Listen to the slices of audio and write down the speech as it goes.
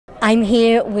I'm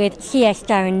here with CS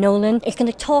Darren Nolan. He's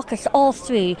going to talk us all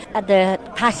through the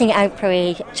passing out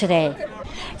parade today.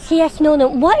 CS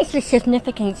Nolan, what is the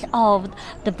significance of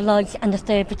the Bloods and the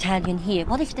 3rd Battalion here?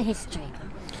 What is the history?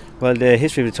 Well, the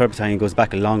history of the 3rd Battalion goes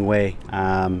back a long way.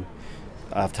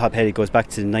 Off the top head, it goes back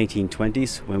to the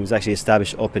 1920s when it was actually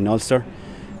established up in Ulster.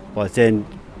 But then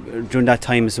during that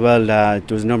time as well, there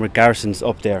was a number of garrisons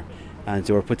up there, and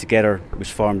they were put together,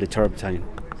 which formed the 3rd Battalion.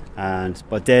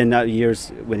 But then that years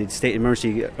when the state of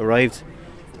emergency arrived,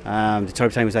 the 3rd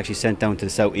Battalion was actually sent down to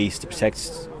the southeast to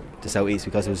protect the southeast,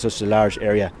 because it was such a large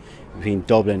area between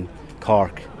Dublin,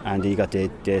 Cork, and you got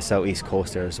the southeast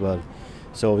coast there as well.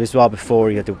 So this was all before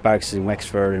you had the barracks in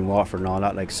Wexford and Waterford and all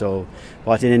that, like so.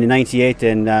 But then in the '98,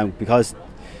 then because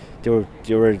they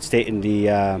were stating the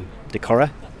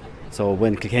Curragh, so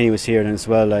when Kilkenny was here then as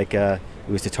well, like it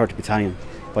was the 3rd Battalion.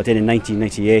 But then in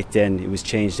 1998, then it was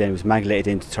changed. Then it was amalgamated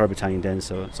into 3rd Battalion. Then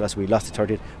so that's where we lost the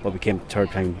 30th, but became 3rd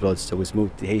Battalion Bloods. So it was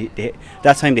moved.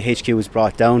 That time the HQ was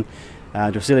brought down.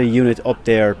 There was still a unit up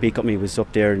there. B Company was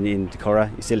up there in the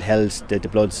Curragh. It still held the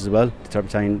Bloods as well, the 3rd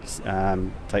Battalion's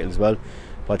title as well.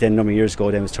 But then a number of years ago,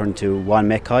 then it was turned to 1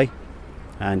 Mechai,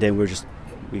 and then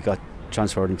we got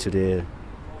transferred into the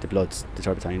Bloods, the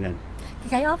 3rd Battalion then.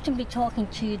 Because I often be talking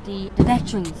to the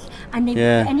veterans, and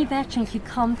any veterans who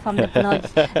come from the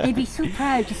Bloods, they'd be so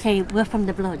proud to say we're from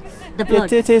the Bloods. The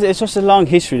Bloods. It's just a long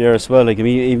history there as well. Like I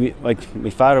mean, like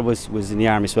my father was in the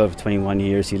army as well for 21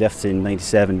 years. He left in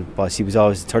 '97, but he was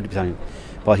always the 3rd Battalion.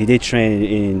 But he did train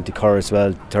in the Curragh as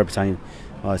well, 3rd Battalion.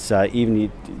 But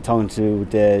even talking to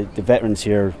the veterans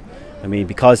here, I mean,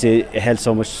 because it held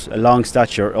a long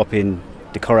stature up in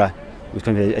the Curragh. It was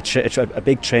kind of a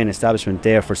big training establishment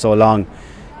there for so long,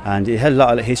 and it had a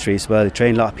lot of history as well. It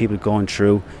trained a lot of people going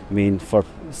through. I mean, for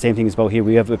same thing as about here,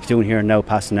 we have a platoon here now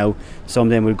passing out. Some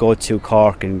of them will go to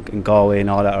Cork and Galway and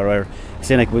all that. Or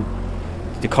saying like with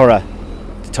the Curragh,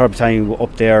 the 3rd Battalion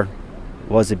up there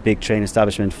was a big training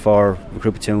establishment for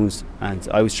recruit platoons, and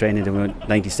I was training in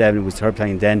 '97. It was the 3rd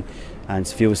Battalion then, and a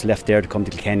few was left there to come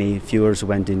to Kilkenny. A few others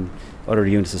went in other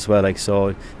units as well. Like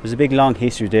so, there's a big long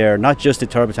history there. Not just the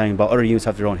 3rd Battalion, but other units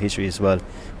have their own history as well,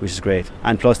 which is great.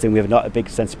 And plus, then we have a big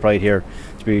sense of pride here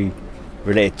to be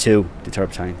related to the 3rd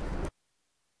Battalion.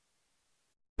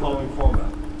 Following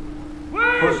format.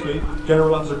 Firstly,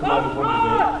 General Officer Commanding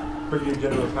 1 Brigade, Brigadier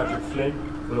General Patrick Flynn,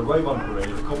 will arrive on parade,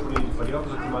 accompanied by the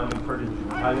Officer Commanding 3rd Infantry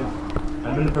Battalion,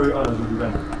 and military honours will be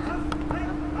rendered.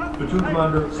 Platoon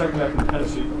Commander 2nd Lieutenant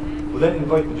Hennessy will then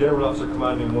invite the General Officer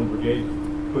Commanding 1 Brigade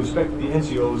to inspect the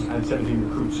NCOs and 17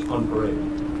 recruits on parade.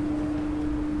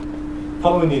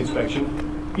 Following the inspection,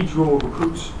 each row of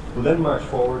recruits will then march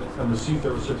forward and receive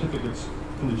their certificates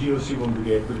from the GOC 1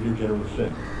 Brigade Brigadier General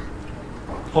Flynn.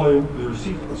 Following the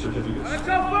receipt of certificates,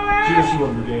 GOC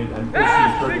 1 Brigade and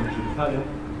OC 3rd Infantry Battalion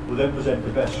will then present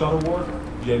the Best Shot Award,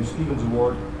 James Stevens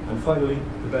Award, and finally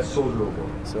the Best Soldier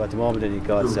Award. So at the moment then you've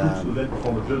got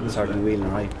Sergeant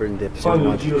Whelan, right, bring the platoon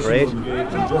onto the parade.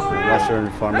 After in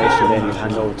formation then you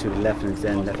hand over to the lieutenants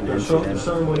then, Lieutenant Hennessy then. The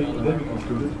ceremony will then be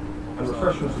concluded and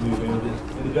refreshments will be available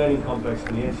in the dining complex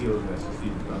in the NCO's mess at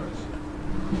Stephen's Barracks.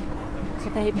 It's a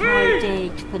very proud day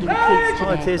for the recruits today.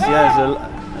 Oh, it is,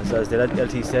 yeah. As the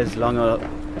LT says, long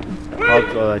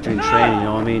during training, you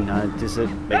know what I mean? And this is like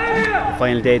the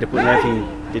final day, they're putting everything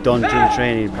they've done during the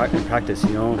training in practice,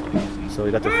 you know. So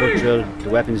you got the foot drill, the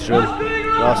weapons drill,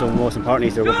 but also most importantly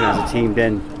they're working as a team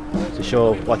then to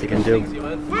show what they can do.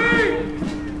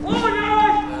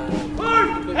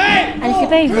 And it's a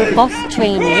very robust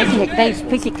training, isn't it? Very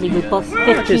physically robust.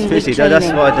 15 week training.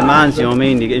 That's what it demands, you know what I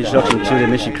mean? The introduction to the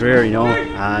military career, you know,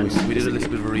 and we did a little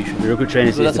bit of a reshoot. The recruit training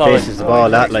is the basis of all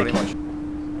that, like.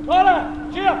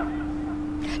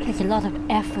 There's a lot of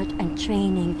effort and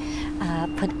training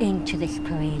put into this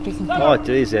parade, isn't there? Oh, it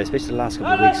is, especially the last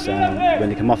couple of weeks when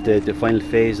they come off the final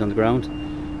phase on the ground.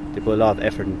 They put a lot of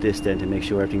effort in this then to make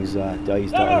sure everything's the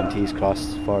I's dotted and T's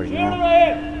crossed for it, you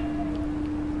know.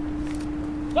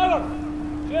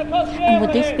 And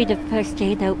would this be the first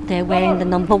day that they're wearing the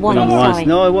number one?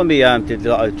 No, it won't be. They did a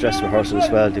lot of dress rehearsals as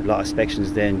well. They did a lot of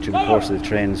inspections then during the course of the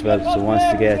training as well. So once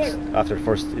they get, after the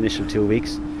first initial 2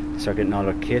 weeks, they start getting all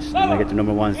their kit. And when they get the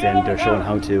number ones then they're showing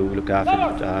how to look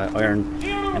after iron,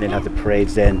 and then have the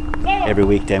parades then every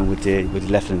week then with the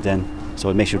lieutenant then. So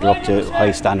it makes sure they're up to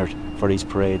high standard for these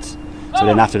parades. So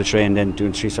then after the training then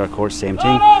doing 3-star course, same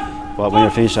thing. But when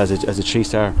they're finished as a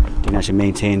 3-star, they can actually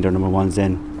maintain their number ones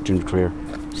then during the career.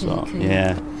 So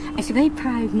yeah, it's a very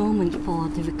proud moment for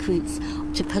the recruits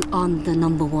to put on the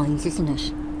number ones, isn't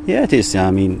it? Yeah, it is.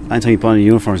 I mean, anytime you put on a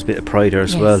uniform, there's a bit of pride there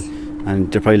as well.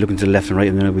 and they're probably looking to the left and right,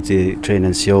 and then with the trained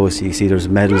NCOs, you see there's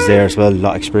medals there as well, a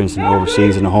lot of experience in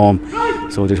overseas and at home,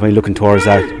 so they're probably looking towards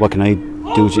that. What can I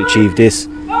do to achieve this?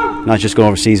 Not just going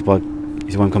overseas, but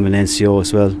you want to become an NCO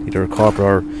as well, either a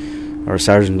corporal or a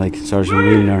sergeant, like Sergeant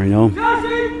Wheeler, you know.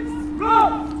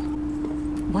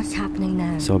 What's happening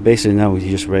now? So basically now he's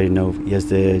just ready now. He has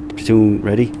the platoon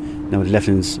ready. Now the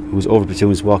lieutenant who's over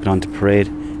platoon is walking on to parade,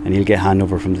 and he'll get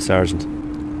handover from the sergeant.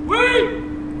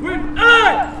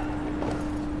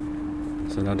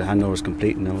 So now the handover is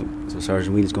complete now. So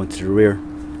Sergeant Wheeler's going to the rear.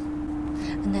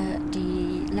 And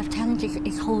the lieutenant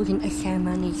is holding a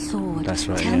ceremony sword. That's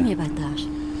right. Tell me about that.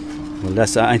 Well,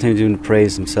 that's anytime doing the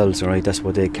parades themselves, alright, that's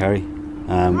what they carry.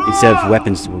 Instead of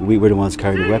weapons, we're the ones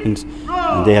carrying the weapons,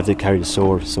 and they have to carry the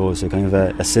sword, so it's a kind of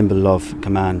a symbol of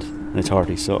command and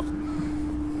authority. So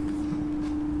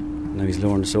now he's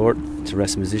lowering the sword to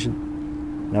resting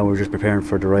position. Now we're just preparing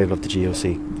for the arrival of the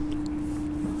GOC.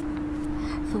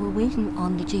 So we're waiting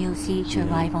on the GOC to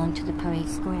arrive onto the parade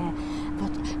square,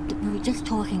 but we were just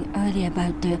talking earlier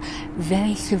about the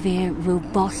very severe,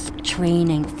 robust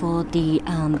training for the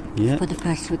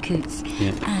first recruits.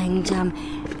 And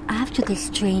after this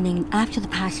training, after the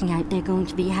passing out, they're going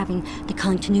to be having the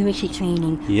continuity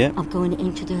training of going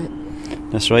into the...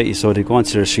 That's right. So they go on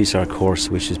to their 3-star course,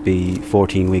 which is be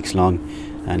 14 weeks long,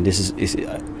 and this is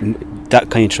that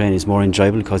kind of training is more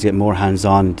enjoyable because you get more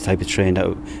hands-on type of training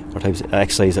or types of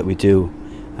exercise that we do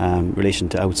in relation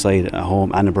to outside, at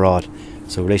home and abroad.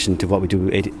 So in relation to what we do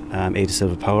with aid of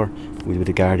civil power, we do with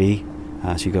the Gardaí,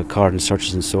 so you got cordon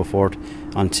searches and so forth,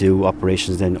 onto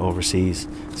operations then overseas.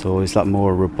 So it's a lot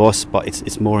more robust, but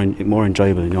it's more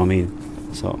enjoyable, you know what I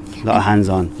mean? So a lot of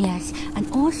hands-on. Yes, and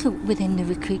also within the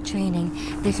recruit training,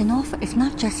 there's an offer. It's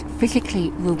not just physically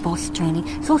robust training;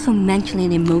 it's also mentally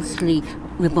and emotionally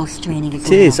robust training as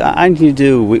well. It is. Anything you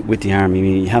do with the army, I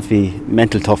mean, you have to be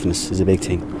mental toughness is a big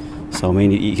thing. So I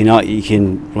mean, you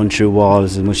can run through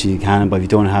walls as much as you can, but if you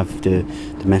don't have the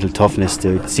mental toughness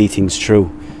to see things through,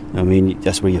 I mean,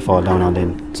 that's where you fall down on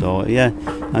then. So yeah,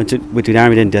 and with the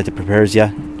army then that prepares you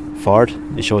for it.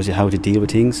 It shows you how to deal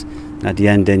with things. And at the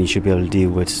end then you should be able to deal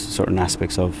with certain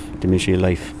aspects of the military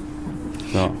life.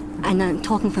 So. And I'm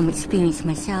talking from experience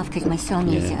myself, because my son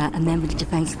is a member of the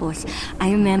Defence Force.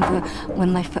 I remember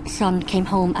when my son came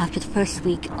home after the first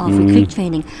week of recruit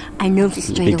training, I noticed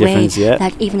straight away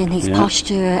that even in his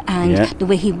posture and the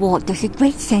way he walked, there's a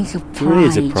great sense of pride. There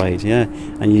is a pride,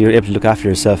 and you're able to look after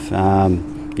yourself.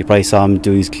 You probably saw him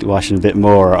do his washing a bit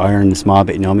more, or iron a small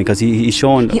bit, you know, because he's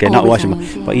shown, not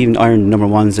washing, but even iron number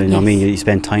ones, you know what I mean, you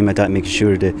spend time at that, making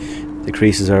sure the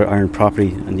creases are ironed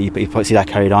properly, and you probably see that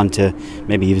carried on to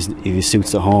maybe if his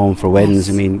suits at home for weddings.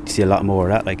 I mean, you see a lot more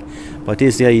of that, like. But they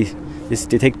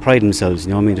take pride in themselves,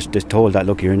 you know what I mean, they're told that,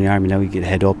 look, you're in the army now, you get a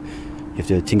head up, you have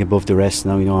to think above the rest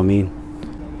now, you know what I mean.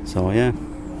 So yeah.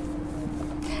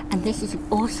 And this is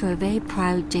also a very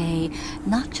proud day,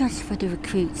 not just for the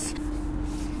recruits.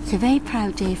 It's a very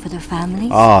proud day for their families.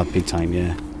 Oh, big time,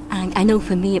 yeah. And I know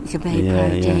for me it was a very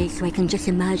proud day, so I can just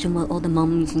imagine what all the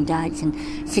mums and dads and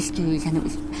sisters,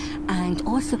 and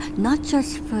also not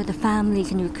just for the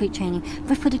families in the recruit training,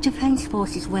 but for the Defence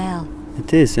Force as well.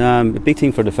 It is a big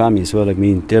thing for the family as well. I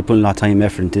mean, they're putting a lot of time and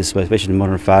effort into this, especially the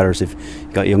mother and fathers. If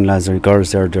you've got young lads or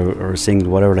girls there or single,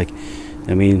 whatever, like,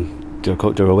 I mean,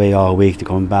 they're away all week, they're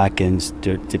coming back, and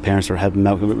the parents are helping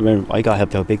them out. Remember, I got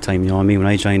helped out big time, you know what I mean, when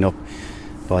I joined up.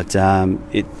 But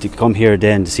to come here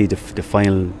then to see the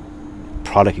final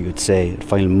product, you could say, the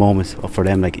final moment for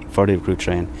them, like for the recruit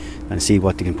training, and see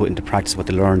what they can put into practice, what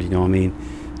they learned, you know what I mean.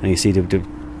 And you see they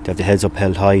have the heads up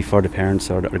held high for the parents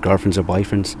or their girlfriends or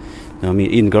boyfriends, you know what I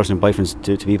mean. Even girlfriends and boyfriends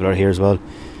to people are here as well.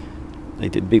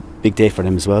 Like a big day for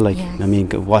them as well. Like, you know what I mean,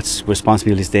 what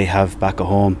responsibilities they have back at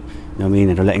home, you know what I mean,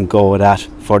 and they're letting go of that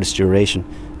for this duration.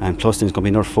 And plus, there's going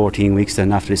to be another 14 weeks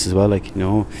then after this as well, like, you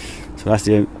know. So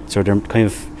they're kind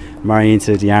of marrying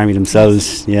into the army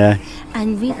themselves,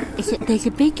 And there's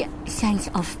a big sense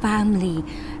of family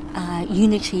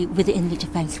unity within the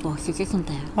Defence Forces, isn't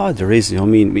there? Oh, there is. You know, I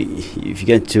mean, if you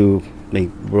get to, like,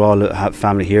 we're all have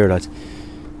family here that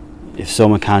if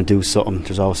someone can't do something,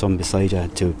 there's always someone beside you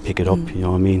to pick it up. You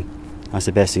know what I mean? That's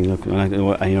the best thing. Look, I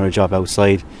know a job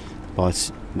outside,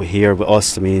 but we're here with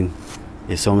us. I mean,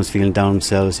 if someone's feeling down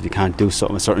themselves, if you can't do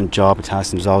something, a certain job or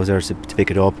task, there's always there to pick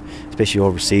it up, especially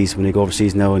overseas. When they go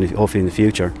overseas now, and hopefully in the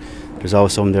future, there's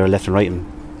always someone there left and right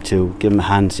to give them a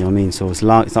hand, you know what I mean. So it's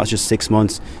long. It's not just 6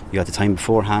 months. You got the time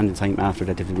beforehand and time after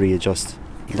that to readjust.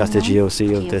 That's the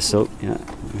GOC of this. So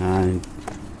and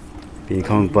being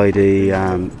come by the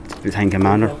Battalion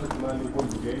Commander.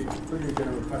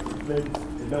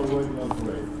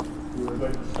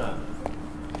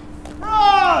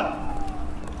 Run!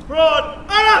 Broad,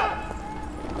 Anna!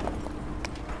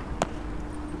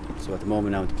 So at the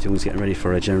moment now the platoon's getting ready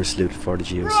for a general salute for the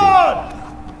GOC. Broad!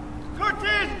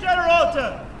 Curtis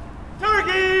Generalta!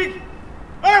 Turkey!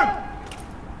 Out!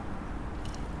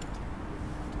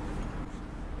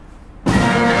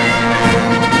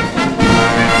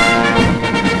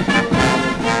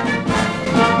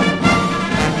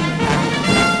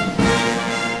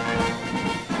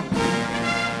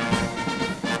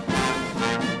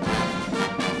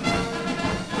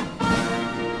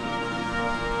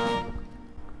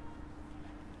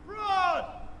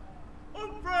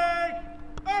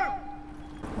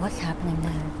 What's happening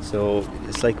now? So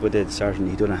it's like with the sergeant,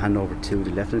 he's doing a handover to the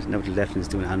lieutenant. Now the lieutenant's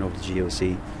doing a handover to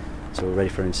GOC. So we're ready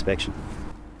for inspection.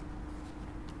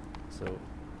 So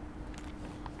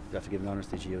we have to give an honours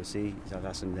to the GOC. So I've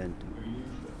asked him then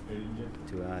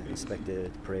to inspect the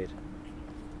parade.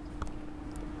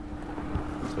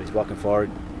 So he's walking forward.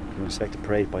 He'll inspect the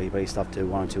parade, but he stopped to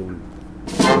 1 or 2.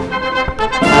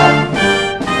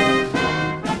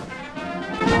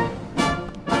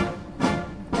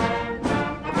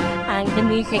 The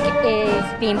music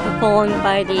is being performed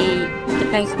by the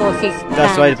Defence Forces band.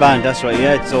 That's right, the band, that's right,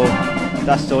 yeah. So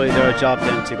that's totally their job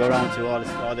then, to go around to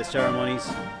all the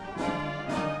ceremonies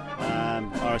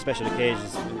or special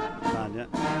occasions. Band, yeah.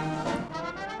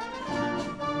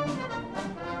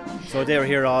 So they were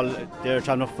here they're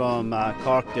travelling up from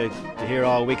Cork, they're here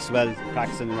all week as well,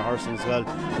 practicing and rehearsing as well,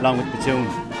 along with the platoon.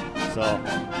 So.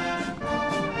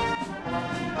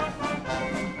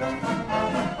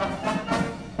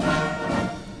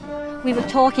 We were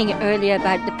talking earlier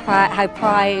about how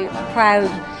proud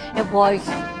it was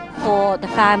for the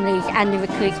families and the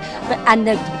recruits and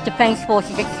the Defence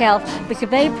Forces itself. But it's a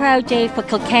very proud day for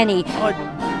Kilkenny. Oh,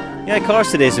 yeah, of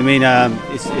course it is. I mean,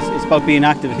 it's about being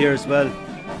active here as well.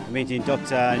 I mean, to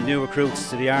induct new recruits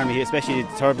to the army, especially the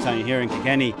 3rd Battalion here in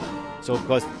Kilkenny. So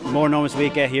because the more numbers we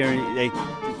get here,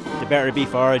 the better it be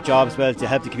for our job as well, to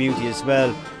help the community as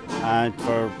well, and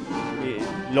for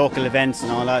local events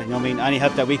and all that, you know what I mean. Any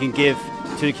help that we can give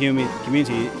to the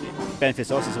community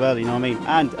benefits us as well, you know what I mean,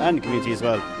 and the community as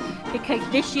well. Because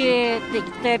this year the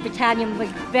 3rd Battalion was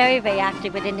very, very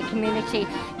active within the community.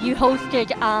 You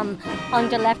hosted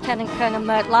under Lieutenant Colonel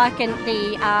Mert Larkin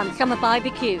the summer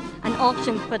barbecue, an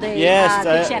auction for the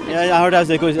shepherds. Yeah, I heard that was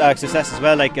a good success as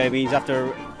well. Like, I mean, after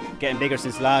getting bigger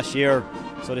since last year,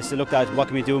 so they still looked at what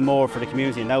can we do more for the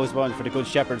community, and that was one for the Good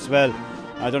Shepherd as well.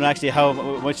 I don't know actually how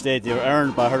much they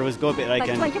earned, but I heard it was good. Like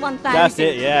 21,000. That's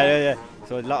it. Yeah.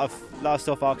 So a lot of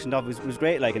stuff auctioned off. It was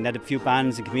great. Like, and they had a few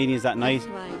bands and comedians that night.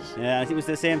 That's right. Yeah, I think it was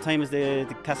the same time as the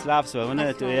Castle so wasn't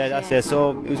it? Right, yeah, that's it.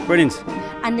 So it was brilliant.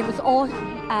 And there was all the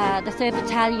 3rd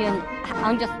Battalion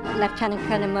under Lieutenant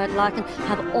Colonel Mert Larkin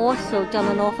have also done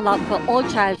an awful lot for all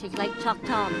charities like Chalk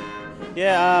Tom.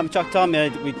 Yeah, Chalk Tom.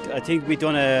 I think we've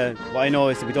done what I know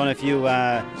is we've done a few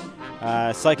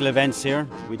cycle events here.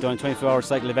 We've done a 24-hour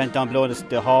cycle event down below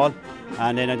the hall,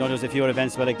 and then I know there's a few other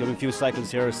events, but like doing a few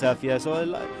cycles here ourselves. Yeah,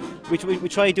 so we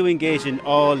try to engage in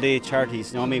all the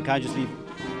charities. You know what I mean?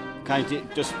 Can't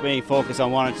just really focus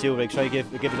on 1 or 2. Like, try to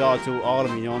give it all to all of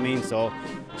them. You know what I mean? So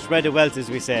spread the wealth, as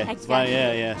we say. Exactly.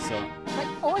 Yeah. So. But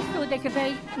also,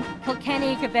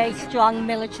 Kilkenny is a very strong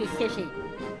military city.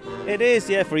 It is,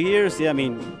 yeah. For years, yeah. I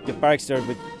mean, the Barracks there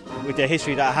with the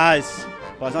history that has.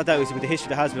 But it's not that, it's with the history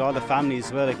that has with all the families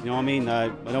as well, like, you know what I mean. I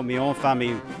know my own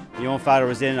family, my own father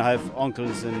was in it, I have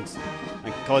uncles and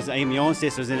cousins, and my own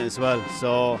sister's in it as well.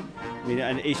 So, I mean,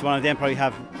 and each one of them probably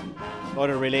have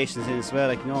other relations in it as well,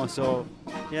 like, you know. So,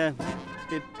 yeah,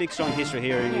 big strong history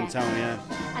here in town, yeah.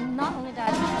 And not only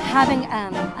that, having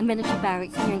a military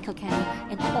barracks here in Kilkenny,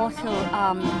 it also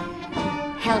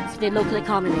helps the local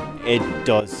economy. It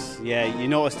does, yeah. You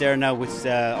notice there now with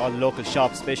all the local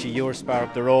shops, especially your Spar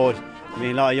up the road. I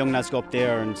mean, a lot of young lads go up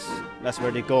there, and that's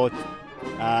where they go to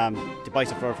buy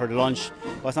stuff for the lunch.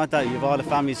 But it's not that, you have all the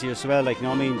families here as well, like, you know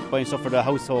what I mean, buying stuff for the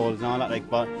household and all that, like,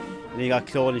 but then you got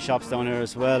clothing shops down here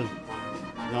as well. You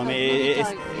know what I mean?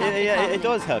 It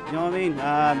does help, you know what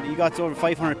I mean? You got over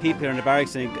 500 people here in the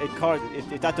barracks, and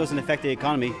if that doesn't affect the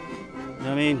economy, you know what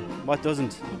I mean? What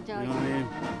doesn't? It does. You know what I mean?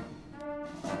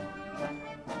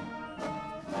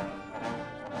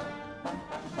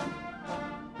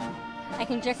 I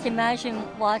can just imagine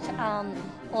what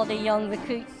all the young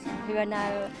recruits who are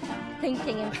now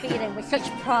thinking and feeling with such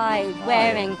pride,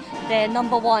 wearing their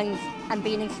number ones and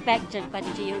being inspected by the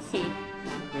GOC.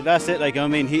 Well, that's it, like, I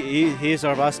mean, he's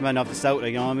our boss man of the South,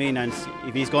 like, you know what I mean, and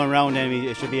if he's going around, then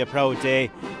it should be a proud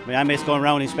day. I mean, anybody's going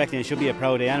around inspecting, it should be a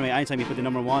proud day. Anyway, anytime you put the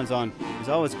number ones on, it's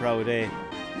always a proud day.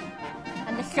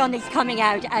 And the sun is coming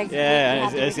out as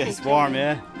it's warm,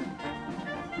 yeah.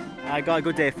 I got a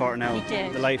good day for it now. You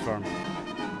did. The light firm.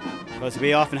 Because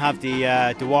we often have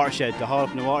the watershed, the haul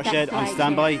up in the watershed on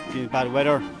standby during bad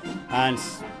weather, and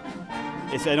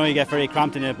I know you get very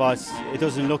cramped in it, but it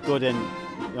doesn't look good in, you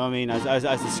know what I mean, as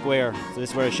a square. So this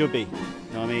is where it should be. You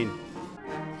know what I mean?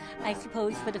 I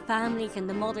suppose for the families and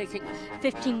the mothers,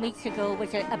 15 weeks ago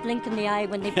was a blink in the eye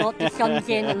when they brought the sons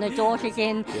in and the daughters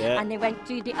in, and they went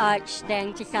through the arch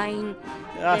then to sign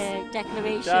the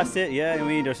declaration. That's it, yeah. I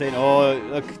mean, they're saying, oh,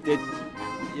 look, they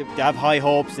have high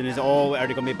hopes and it's, oh, are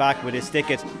they going to be back? Will they stick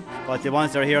it? But the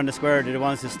ones that are here on the square, they're the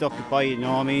ones that stuck it by, you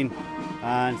know what I mean?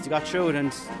 And they got through it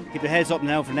and keep their heads up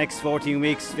now for the next 14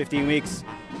 weeks, 15 weeks,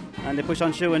 and they push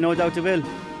on through, and no doubt they will.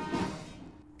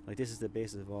 Like, this is the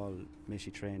basis of all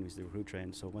military training, is the recruit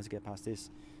training. So once you get past this,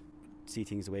 see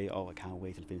things away, oh, I can't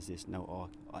wait till I finish this. No, oh,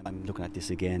 I'm looking at this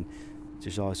again.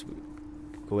 Just always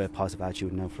go with a positive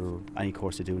attitude now for any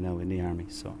course to do now in the army.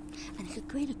 So. And it's a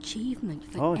great achievement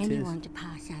for anyone to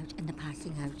pass out in the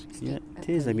passing out. Yeah, it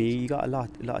is. I mean, you got a lot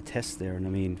of tests there, and I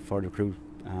mean, for the recruit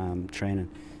training,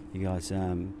 you got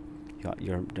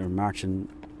your marching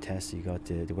test, you got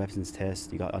the weapons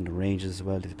test, you got on the ranges as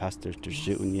well, they pass their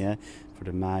shooting, for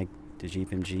the mag, the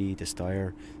GPMG, the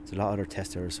Steyr. There's a lot of other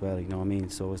tests there as well, you know what I mean?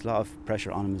 So there's a lot of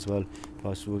pressure on them as well.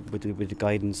 Plus with the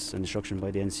guidance and instruction by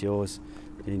the NCOs,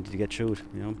 they need to get through it,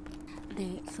 you know.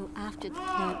 So after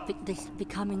this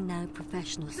becoming now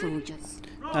professional soldiers.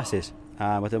 That's it.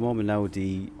 At the moment now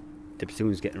the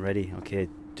platoon's getting ready. Okay,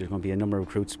 there's going to be a number of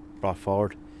recruits brought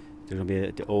forward. There's going to be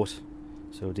the oath.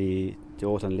 So the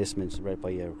oath on enlistment is read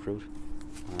by a recruit,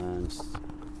 and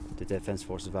the Defence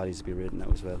Forces values will be written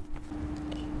out as well.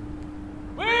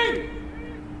 We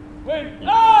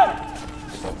fly!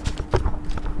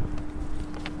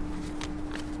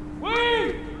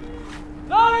 We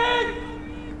flying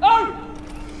out!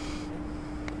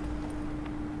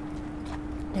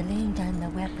 They're laying down their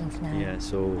weapons now. Yeah,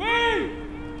 so we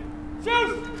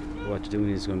shoot! What they're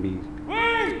doing is going to be...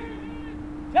 We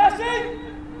testing!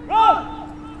 Run!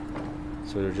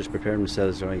 So they're just preparing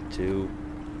themselves, right, to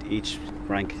each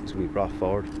rank is going to be brought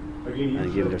forward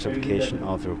and given their certification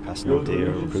of their passing out the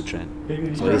recruit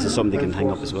training. So this is something they can hang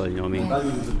up as well, you know what I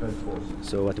mean?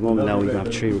 So at the moment now we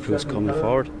have 3 recruits coming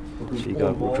forward. So you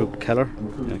got Recruit Keller,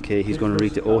 okay, he's going to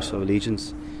read the Oath of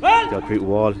Allegiance. You got Recruit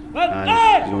Wall, and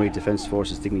he's going to read Defence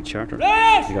Forces Dignity Charter.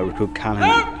 You got Recruit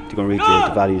Callahan, they're going to read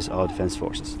the values of Defence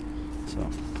Forces. So.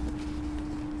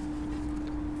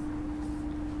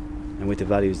 And with the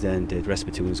values then, the rest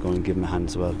platoon is going to give them a hand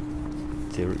as well.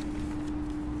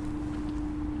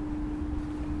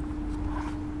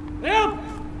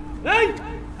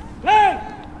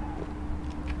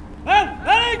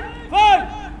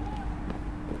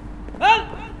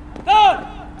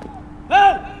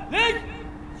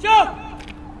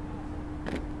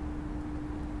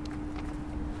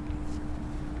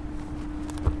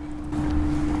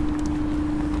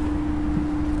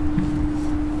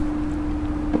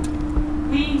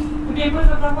 Members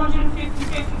of the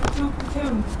 155th Recruit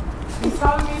Platoon, we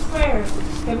solemnly swear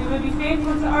that we will be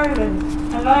faithful to Ireland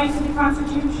and loyal to the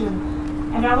Constitution,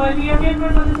 and that while we are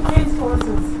members of the Defence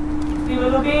Forces, we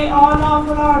will obey all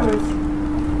lawful orders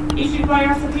issued by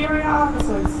our superior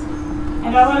officers,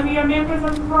 and that while we are members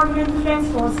of the Permanent Defence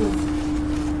Forces,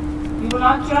 we will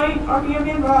not join or be a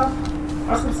member of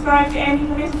or subscribe to any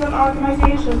political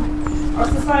organisation or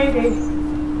society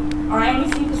or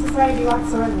any secret society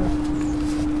whatsoever.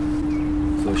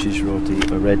 So she's read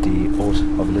the Oath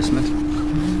of Enlistment.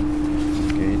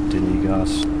 Okay, then you got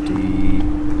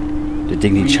the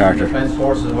Dignity Charter. The Defence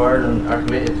Forces of Ireland are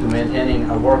committed to maintaining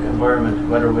a work environment,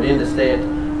 whether within the state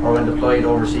or when deployed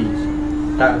overseas,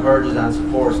 that encourages and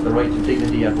supports the right to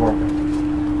dignity at work.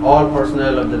 All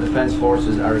personnel of the Defence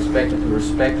Forces are expected to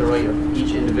respect the right of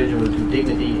each individual to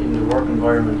dignity in the work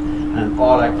environment and in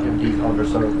all activities of their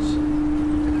service.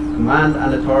 Command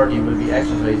and authority will be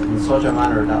exercised in such a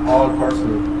manner that all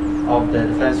personnel of the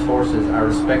Defence Forces are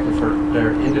respected for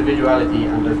their individuality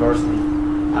and diversity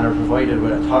and are provided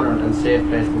with a tolerant and safe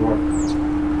place to work.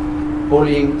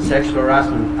 Bullying, sexual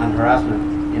harassment and harassment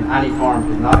in any form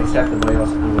is not accepted by us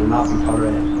and will not be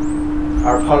tolerated.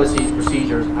 Our policies,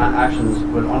 procedures and actions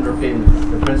will underpin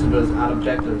the principles and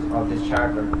objectives of this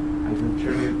Charter and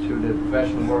contribute to the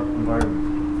professional work environment.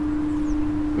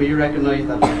 We recognise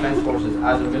that the Defence Forces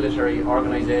as a military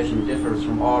organisation differs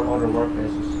from all other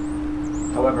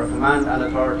workplaces. However, command and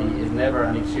authority is never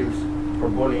an excuse for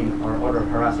bullying or other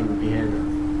harassing behaviour.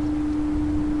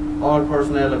 All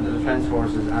personnel of the Defence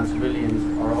Forces and civilians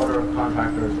or other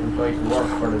contractors employed to work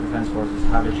for the Defence Forces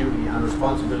have a duty and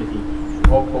responsibility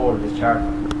to uphold this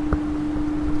Charter.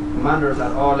 Commanders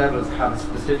at all levels have a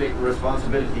specific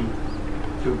responsibility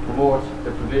to promote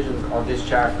the provisions of this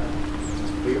charter.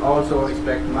 We also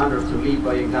expect commanders to lead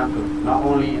by example, not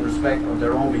only in respect of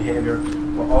their own behaviour,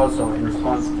 but also in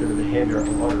response to the behaviour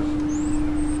of others.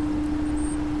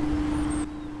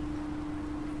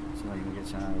 So now you can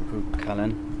get Recruit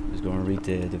Callan, who's going to read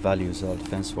the values of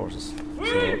Defence Forces. So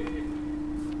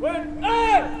you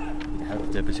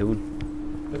have the platoon.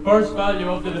 The first value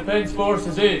of the Defence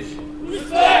Forces is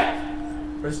respect!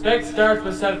 Respect starts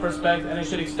with self-respect and it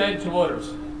should extend to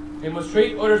others. We must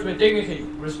treat others with dignity,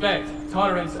 respect,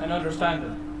 tolerance and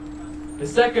understanding. The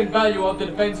second value of the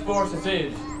Defence Forces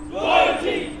is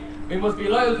loyalty! We must be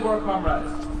loyal to our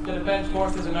comrades, the Defence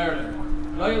Forces in Ireland.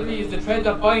 Loyalty is the thread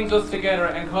that binds us together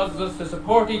and causes us to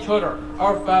support each other,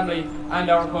 our family and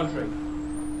our country.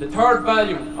 The third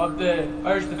value of the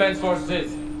Irish Defence Forces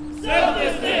is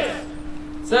selflessness!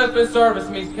 Selfless service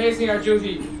means placing our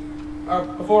duty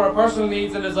before our personal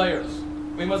needs and desires.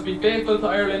 We must be faithful to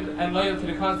Ireland and loyal to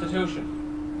the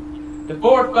Constitution. The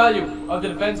fourth value of the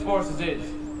Defence Forces is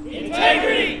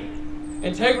integrity!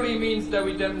 Integrity means that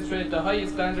we demonstrate the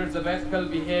highest standards of ethical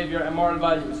behaviour and moral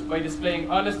values by displaying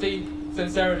honesty,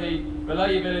 sincerity,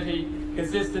 reliability,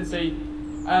 consistency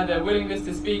and a willingness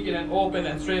to speak in an open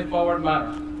and straightforward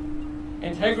manner.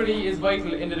 Integrity is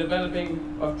vital in the developing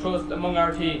of trust among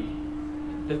our team.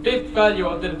 The fifth value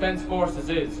of the Defence Forces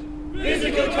is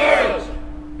physical courage!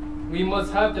 We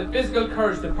must have the physical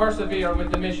courage to persevere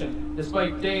with the mission,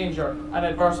 despite danger and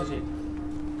adversity.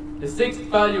 The sixth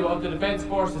value of the Defence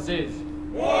Forces is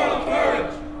moral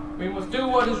courage! We must do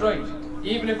what is right,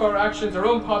 even if our actions are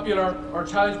unpopular or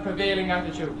challenge prevailing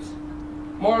attitudes.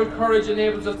 Moral courage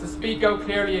enables us to speak out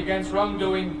clearly against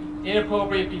wrongdoing,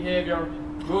 inappropriate behaviour,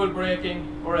 rule breaking,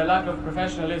 or a lack of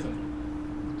professionalism.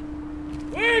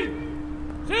 They're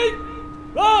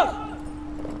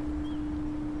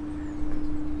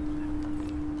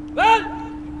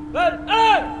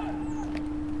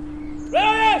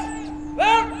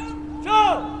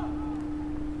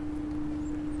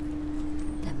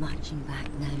marching back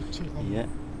now to the... Yeah.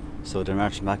 So they're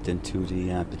marching back then to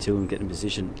the platoon, getting in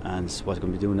position, and what they're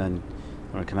going to be doing then,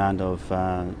 under command of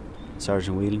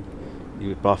Sergeant Whelan, you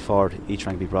be brought forward, each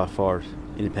rank be brought forward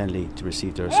independently to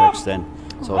receive their search then.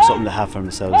 So something to have for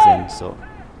themselves then. So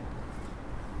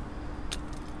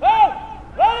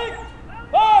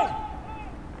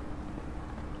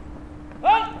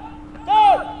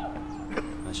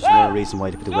that's just another reason why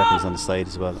they put the weapons on the side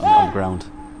as well, on the ground,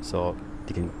 so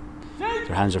they can,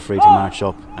 their hands are free to march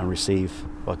up and receive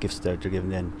what gifts they're given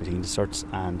then between the certs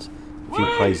and a few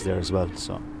prizes there as well.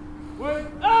 So.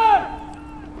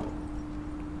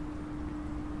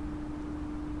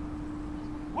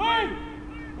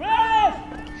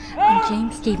 And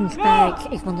James Stephen's Barracks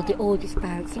is one of the oldest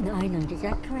barracks in Ireland, is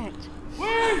that correct?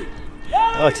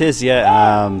 Oh, it is,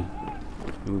 yeah.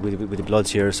 With the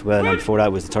Bloods here as well, and before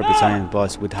that was the 3rd Battalion,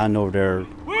 but with hand over there,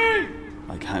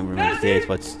 I can't remember the date,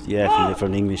 but yeah,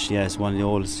 from English, yeah, it's one of the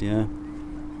oldest, yeah.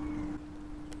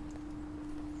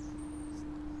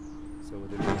 So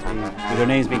with their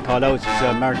names being called out, it's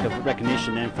a mark of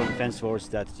recognition then from the Defence Force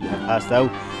that you have passed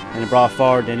out, and brought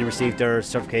forward, then you received their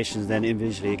certifications then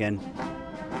individually again.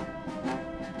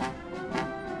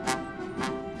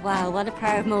 Wow, what a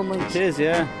proud moment. It is,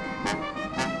 yeah.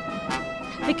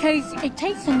 Because it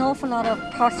takes an awful lot of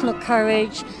personal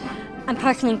courage and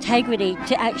personal integrity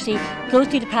to actually go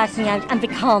through the passing out and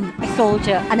become a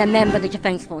soldier and a member of the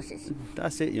Defence Forces.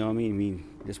 That's it, you know what I mean?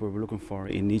 That's what we're looking for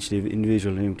in each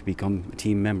individual to become a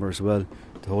team member as well,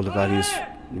 to hold the values, I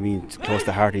mean, close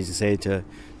to heart, as you say, to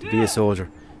be a soldier.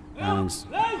 And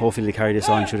hopefully they carry this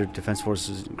on through the Defence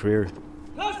Forces career.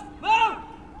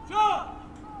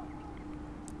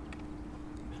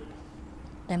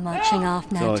 They're marching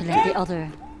off now to let the other...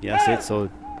 Yeah, that's it, so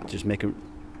just making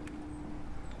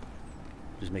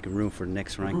room for the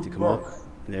next rank to come up,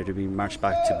 and they're to be marched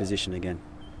back to position again.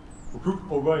 Recruit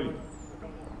O'Reilly.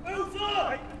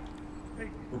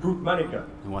 Recruit Manica.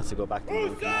 And wants to go back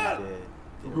to the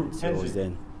Hensley.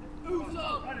 then.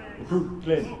 Recruit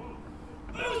Glenn.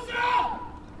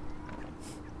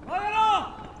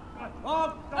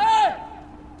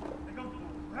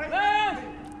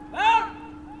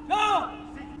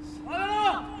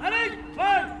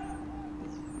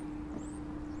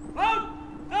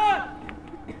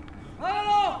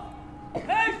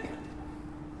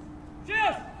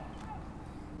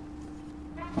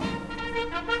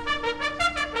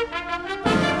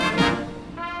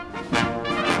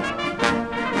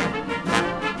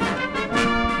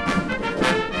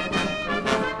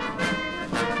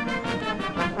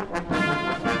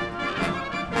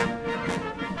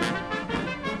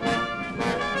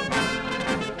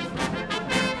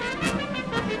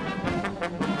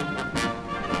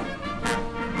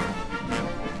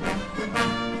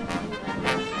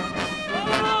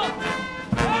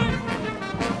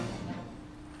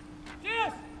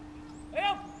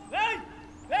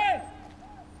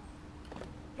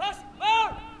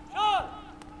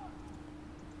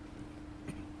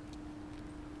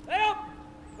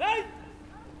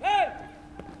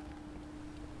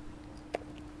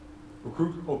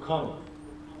 Recruit O'Connell.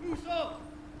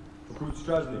 Recruit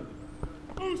Strasny.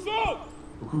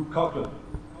 Recruit Coughlin.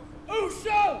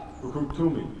 Recruit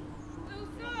Toomey.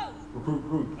 Recruit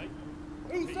Ruth.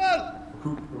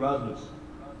 Recruit Erasmus.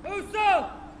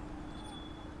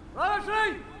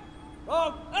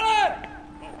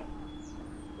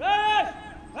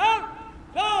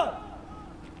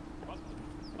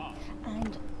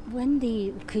 And when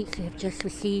the recruits who have just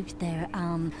received their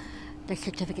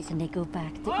certificates and they go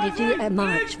back, they do a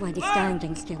march while they're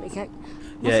standing still. Is that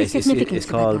it's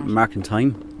called marking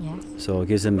time. Yes. So it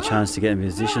gives them a chance to get in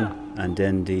position, and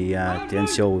then the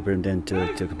NCO will bring them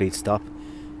to complete stop.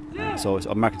 So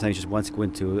marking time is just once you go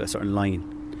into a certain line,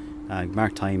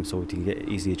 mark time so you can get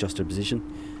easily adjust their position,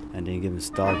 and then you give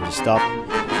them a stop,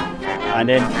 and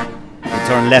then you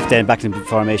turn left, then back into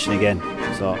formation again.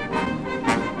 So.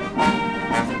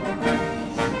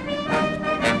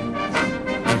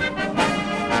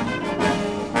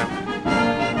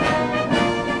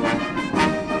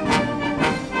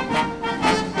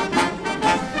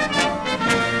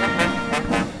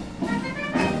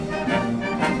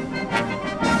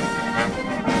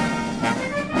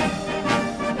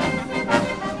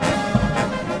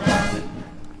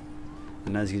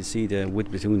 And as you can see, the with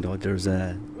platoon though, there's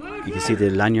you can see the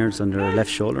lanyards on their left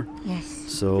shoulder. Yes.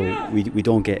 So we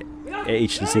don't get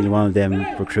each and single one of them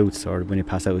recruits, or when you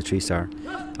pass out with 3-star.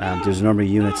 There's a number of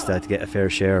units that get a fair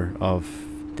share of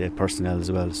the personnel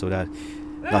as well. So that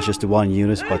not just the one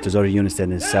unit, but there's other units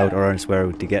then in the south or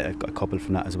elsewhere to get a couple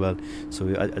from that as well. So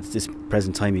at this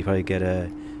present time, you probably get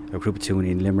a recruit platoon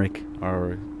in Limerick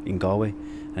or in Galway,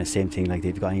 and the same thing. Like,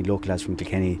 they've got any local lads from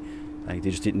Kilkenny. Like,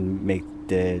 they just didn't make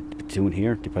the platoon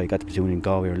here. They probably got the platoon in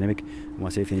Galway or Limerick, and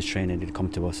once they finish training, they'd come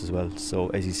to us as well. So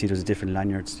as you see, there's different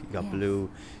lanyards. You got blue,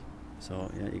 so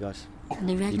yeah, you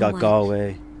got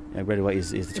Galway. Yeah, red and white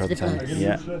is the third battalion.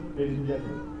 Yeah. Ladies and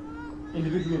gentlemen,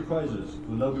 individual prizes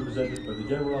will now be presented by the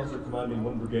General Officer commanding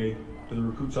one brigade to the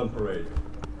recruits on parade.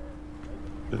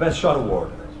 The Best Shot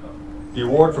Award. The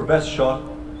award for Best Shot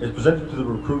is presented to the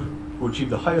recruit who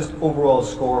achieved the highest overall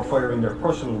score firing their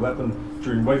personal weapon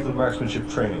during rifle marksmanship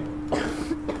training.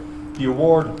 The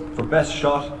award for Best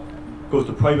Shot goes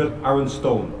to Private Aaron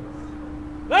Stone.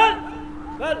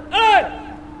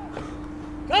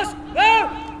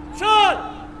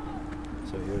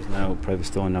 So here's now Private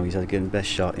Stone. Now he's getting Best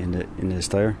Shot in the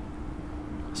Steyr.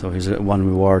 So here's one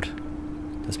reward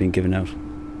that's been given out.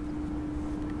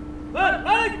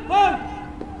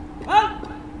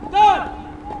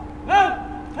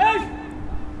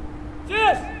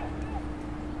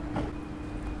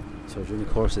 So during the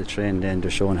course of the training, then they're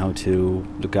showing how to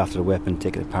look after the weapon,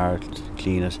 take it apart,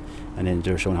 clean it, and then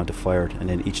they're showing how to fire it. And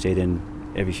then each day, then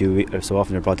every few weeks or so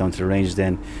often, they're brought down to the range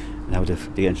then, and how to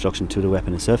get instruction to the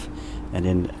weapon itself. And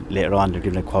then later on, they're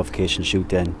given a qualification shoot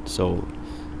then. So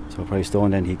Private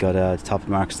Stone then, he got the top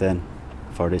marks then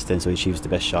for this then, so he achieves the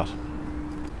best shot.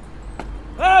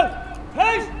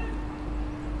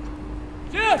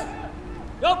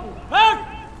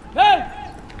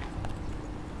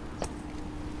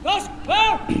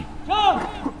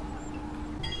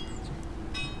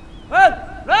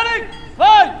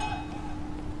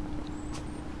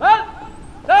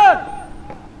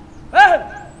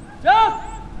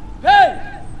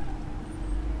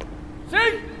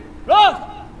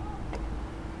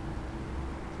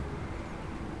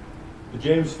 The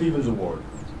James Stevens Award.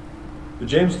 The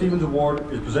James Stevens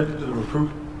Award is presented to the recruit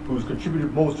who has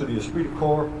contributed most to the esprit de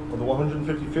corps of the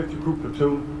 155th Recruit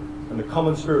Platoon and the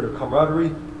common spirit of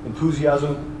camaraderie,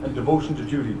 enthusiasm and devotion to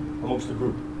duty amongst the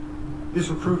group. This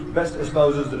recruit best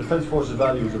espouses the Defence Force's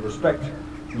values of respect,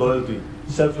 loyalty,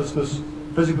 selflessness,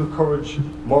 physical courage,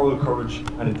 moral courage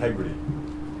and integrity.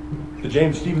 The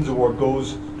James Stevens Award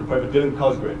goes to Private Dylan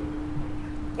Cosgrave.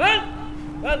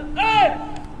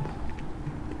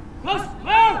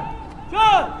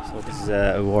 So this is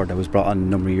an award that was brought on a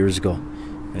number of years ago,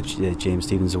 the James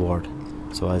Stevens Award.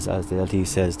 So as the LT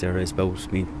says, there is about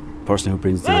the person who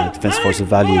brings the Defence Force's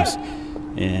values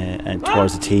and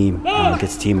towards the team, and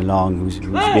gets the team along, who's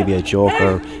maybe a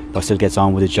joker but still gets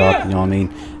on with the job, you know what I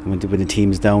mean? And when the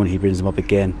team's down, he brings them up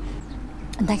again.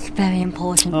 And that's very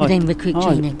important within recruit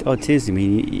training. It is. I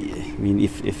mean,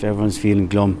 if everyone's feeling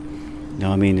glum, you know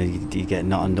what I mean, you get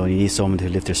nothing done. You need someone to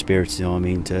lift their spirits, you know what I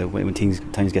mean, when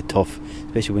times get tough,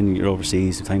 especially when you're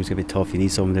overseas, when times get a bit tough, you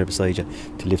need someone there beside you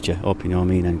to lift you up, you know what I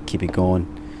mean, and keep it going.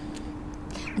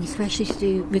 And especially to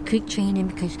do recruit training,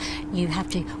 because you have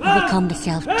to overcome the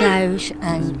self-doubt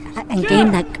and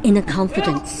gain that inner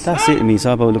confidence. That's it. I mean, it's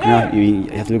all about looking after you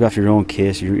have to look after your own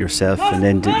case, yourself, and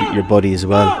then your body as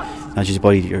well. Not just your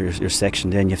body, your section.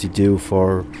 Then you have to do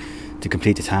to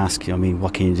complete the task. You know what I mean,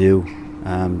 what can you do?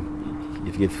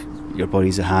 you give your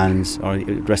buddies a hand, or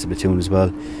the rest of the platoon as well.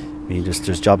 I mean,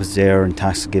 there's jobs there and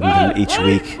tasks given them each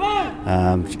week.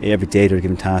 Every day they're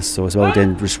given tasks, so it's about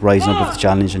then just rising up with the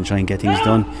challenge and trying to get things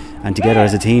done, and together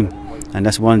as a team. And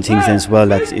that's one of the things then as well,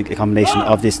 that's a combination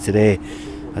of this today.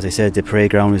 As I said, the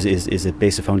parade ground is a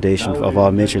basic foundation of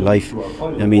all military life.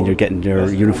 I mean, they're getting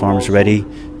their uniforms ready,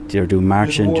 they're doing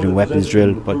marching, they're doing weapons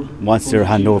drill, but once they're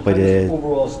handed over by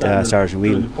the Sergeant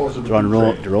Whelan, they're on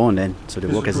their own then, so they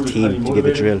work as a team to give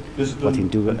a drill what they can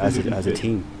do as a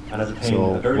team.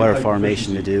 So whatever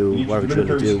formation they do, whatever drill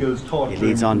they do, it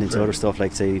leads on into other stuff,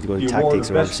 like say you go to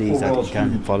tactics or overseas, that you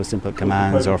can follow simple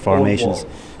commands or formations.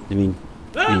 I mean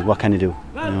what can you do?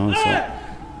 You know, so.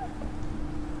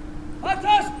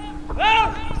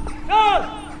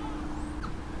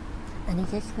 And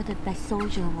is this for the Best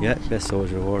Soldier Award? Yeah, Best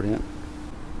Soldier Award, yeah.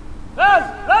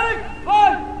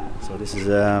 So this is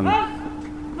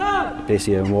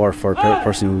basically an award for a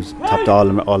person who's topped all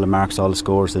the marks, all the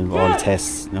scores and all the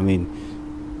tests. I mean,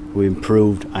 we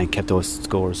improved and kept those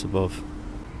scores above.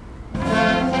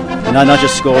 And not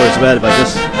just score as well, but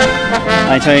just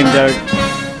anytime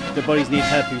the buddies need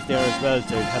help, he's there as well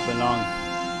to help along.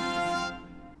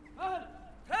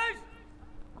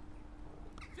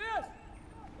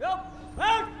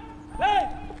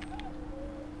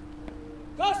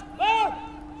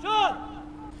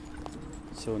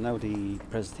 So now the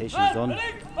presentation is done, the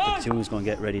platoon is going to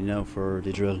get ready now for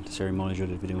the drill, the ceremonial drill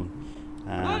they'll be doing.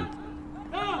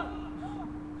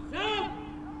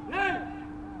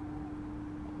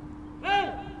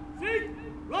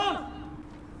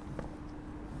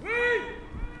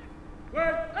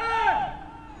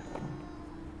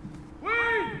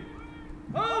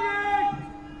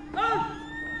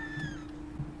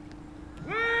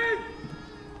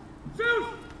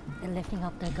 Lifting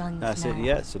up their guns. That's now. it,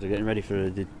 yeah. So they're getting ready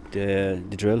for the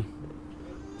drill.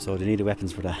 So they need the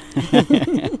weapons for that.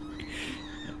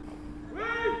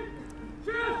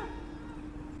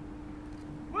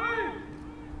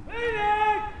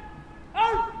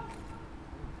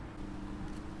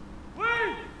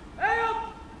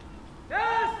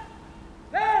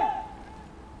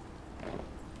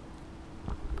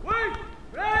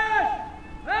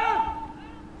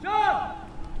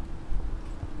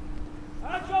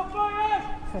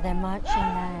 So they're marching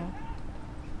now.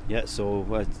 Yeah, so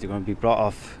they're going to be brought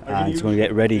off and it's going to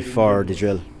get ready for the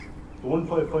drill. The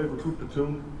 155 recruit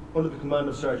platoon, under the command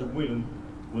of Sergeant Whelan,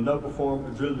 will now perform a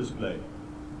drill display.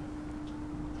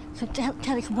 So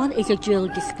tell us, what is a drill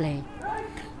display?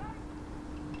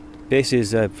 Basically,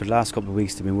 for the last couple of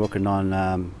weeks, they've been working on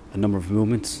a number of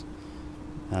movements,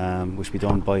 which will be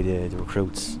done by the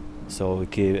recruits. So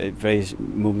various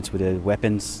movements with the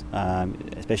weapons,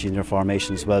 especially in their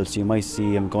formation as well. So you might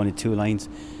see them going in two lines,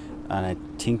 and I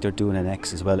think they're doing an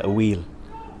X as well, a wheel.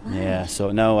 Right. Yeah.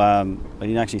 So now I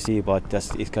didn't actually see it, but it's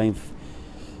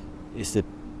the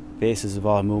basis of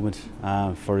all movement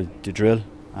for the drill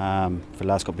for the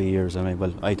last couple of years. I mean,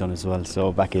 well, I done as well.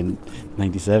 So back in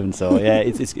 '97. So yeah,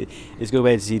 it's a good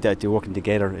way to see that they're working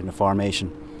together in a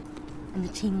formation. And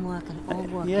the teamwork and all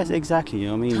work. Yes, exactly. You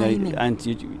know what I mean? And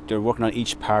they're working on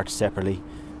each part separately,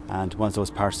 and once those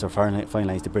parts are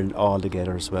finalised, they bring it all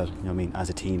together as well. You know what I mean? As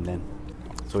a team, then.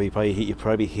 So you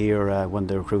probably hear one of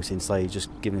the recruits inside just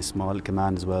giving a small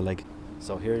command as well. Like,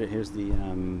 so here's the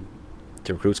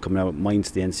recruits coming out.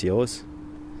 Mine's the NCOs.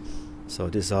 So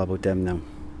this is all about them now.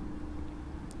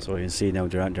 So you can see now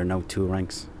they're now 2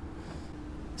 ranks.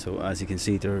 So as you can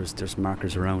see, there's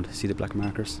markers around. See the black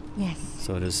markers? Yes.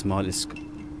 So there's small, it's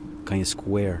kind of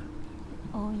square,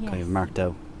 kind of marked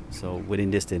out. So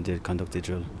within this, then they conduct the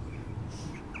drill.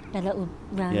 The little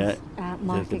round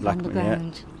markers on the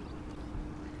ground.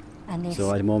 Yeah. And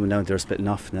so at the moment now they're splitting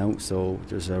off now. So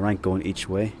there's a rank going each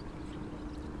way,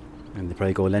 and they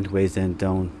probably go lengthways then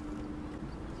down.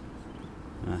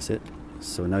 That's it.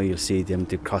 So now you'll see them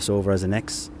to cross over as an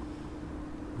X.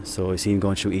 So you see them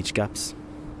going through each gaps.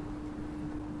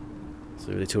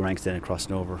 So the 2 ranks then are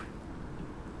crossing over.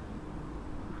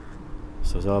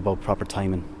 So it's all about proper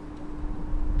timing.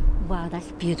 Wow,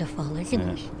 that's beautiful, isn't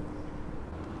it?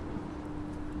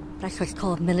 That's what's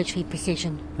called military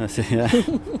precision. That's it, yeah.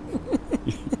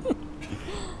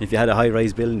 If you had a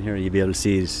high-rise building here, you'd be able to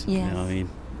see it. Yes. You know what I mean?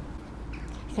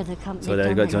 So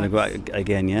they're going to go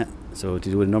again, yeah. So they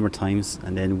do it a number of times,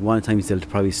 and then one time they'll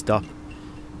probably stop,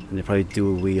 and they'll probably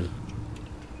do a wheel.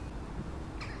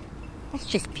 That's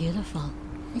just beautiful,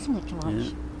 isn't it, to watch?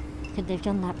 Yeah. So they've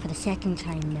done that for the 2nd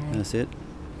time now. That's it.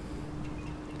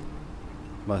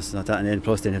 Well, it's not that, and then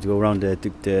plus they have to go around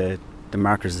the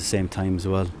markers at the same time as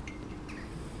well.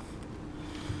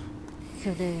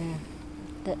 So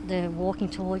they're walking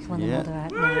towards one another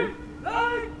out now.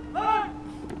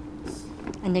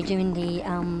 And they're doing the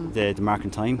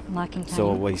marking time. Marking time.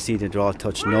 So what you see, they're all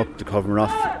touching up, they're covering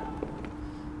off.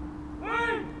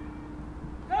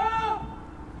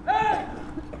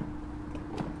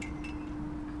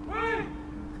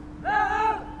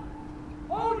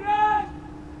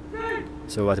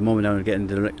 So at the moment now we're getting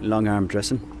the long arm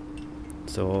dressing.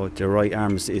 So the right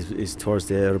arm is towards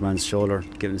the other man's shoulder,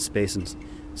 giving the spacings.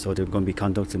 So they're going to be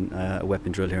conducting a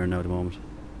weapon drill here now at the moment.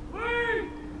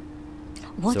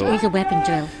 What is a weapon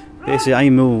drill? Basically,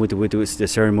 I'm moving with the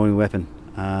ceremonial weapon.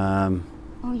 Oh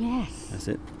yes. That's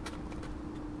it.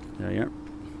 There you are.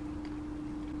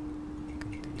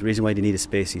 The reason why they need a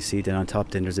space, you see, then on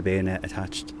top then there's a bayonet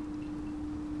attached.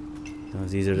 So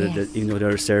these are even though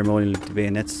they're ceremonial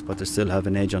bayonets, but they still have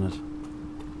an edge on it.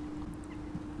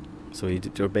 So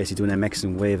you're basically doing a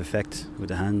Mexican wave effect with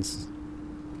the hands.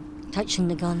 Touching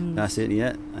the gun. That's it,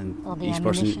 yeah. And or the each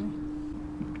ammunition. person.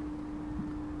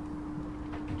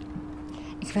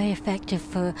 It's very effective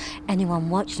for anyone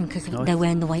watching because they're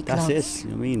wearing the white gloves. That's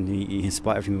it. I mean, you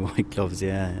inspire everything with white gloves,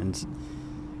 yeah. And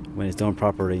when it's done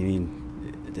properly, I mean,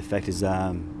 the effect is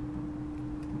unreal,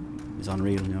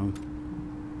 you know.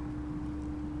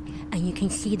 And you can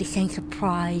see the sense of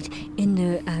pride in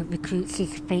the recruits'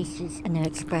 faces and their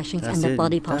expressions and their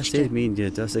body posture. That's it. I mean,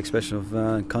 that's the expression of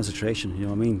concentration. You know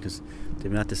what I mean? Because they've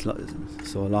been at this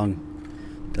so long.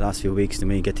 The last few weeks, they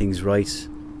may get things right.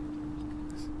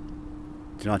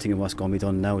 They're not thinking what's going to be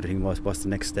done now. They're thinking what's the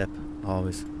next step.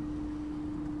 Always.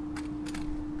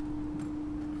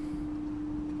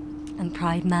 And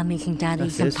pride, mummies and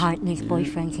daddies and partners,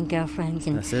 boyfriends and girlfriends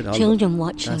and children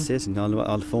watching. That's it. And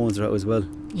all the phones are out as well.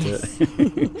 Yes. Or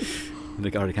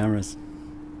the cameras.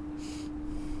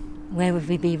 Where would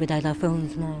we be without our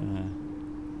phones now?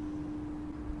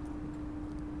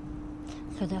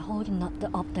 So they're holding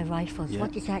up their rifles. Yeah.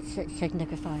 What does that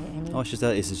signify? Oh,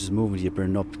 it's just movement you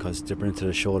burn up because they're burning to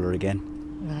the shoulder again.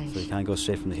 Right. So you can't go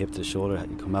straight from the hip to the shoulder.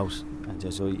 You come out,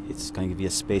 and so it's going to give you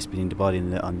a space between the body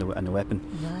and the weapon.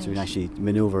 Right. So you can actually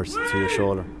manoeuvre to your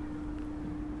shoulder.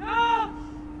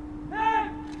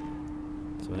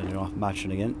 So then you're off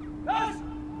marching again.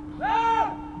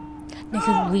 There's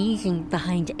a reason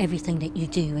behind everything that you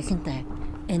do, isn't there?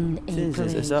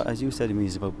 It's, as you said to me,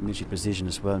 it's about military precision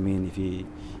as well. I mean, if you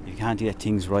can't get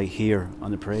things right here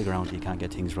on the parade ground, you can't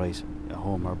get things right at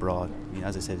home or abroad. I mean,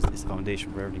 as I said, it's the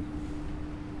foundation for everything.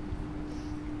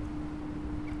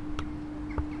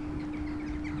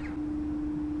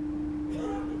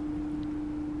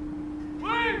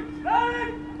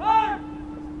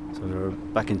 So they're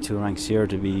back in two ranks here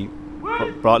to be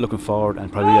brought looking forward,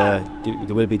 and probably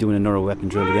they will be doing another weapon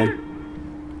drill again.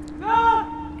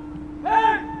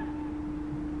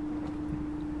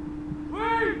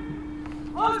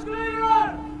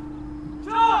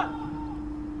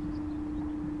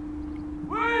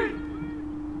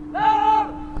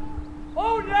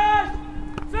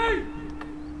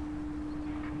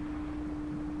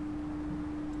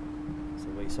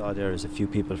 There is a few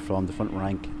people from the front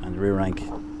rank and the rear rank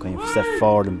going a step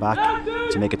forward and back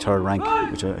to make a third rank,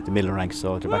 which are the middle rank.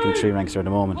 So they're back in three ranks there at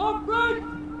the moment.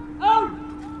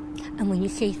 And when you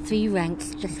say three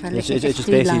ranks, just for it's just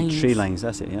basically three lines.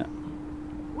 That's it, yeah.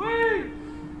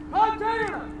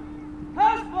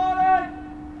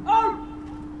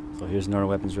 So here's another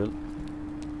weapons drill.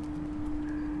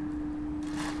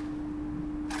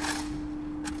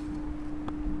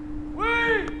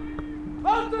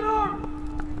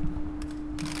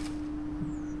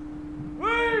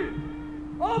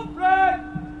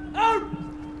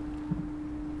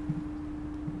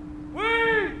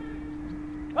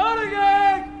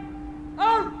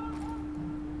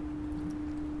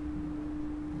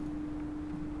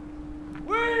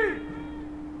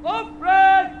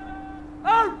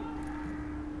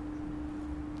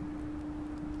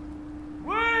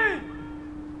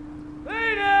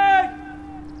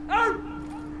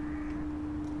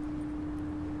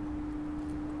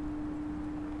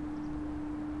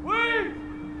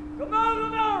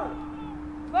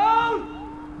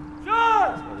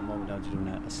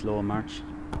 Slow march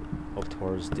up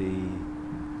towards the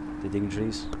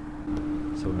dignitaries.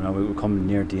 So now we're coming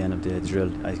near the end of the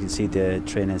drill. As you can see, the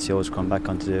train NCOs come back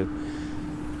onto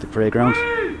the parade ground.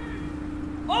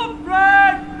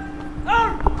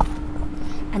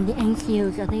 And the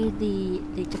NCOs, are they the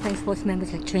Defence Force members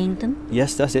that trained them?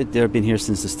 Yes, that's it. They've been here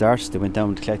since the start. They went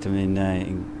down to collect them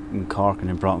in Cork and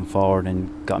then brought them forward and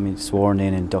got them sworn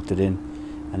in and inducted in.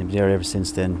 And they've been there ever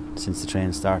since then, since the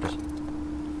training started.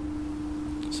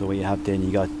 So what you have then,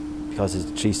 you got, because there's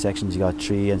three sections, you got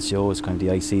three NCOs, kind of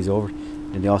the ICs over.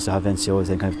 Then they also have NCOs,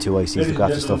 then kind of two ICs to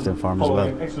grab the stuff then for them as well.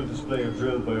 An excellent display of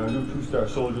drill by our new two-star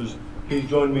soldiers. Please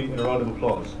join me in a round of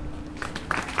applause.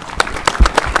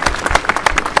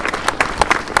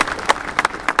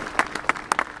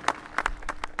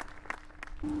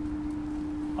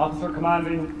 Officer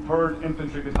Commanding 3rd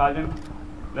Infantry Battalion,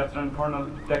 Lieutenant Colonel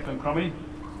Declan Crummy,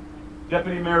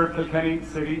 Deputy Mayor of Kilkenny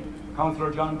City,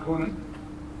 Councillor John Coonan,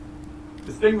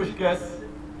 distinguished guests,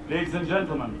 ladies and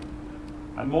gentlemen,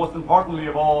 and most importantly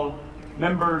of all,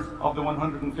 members of the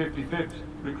 155th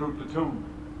Recruit Platoon.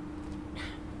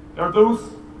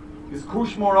 Erdús is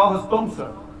Cushmore Ahas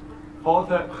Dumsa,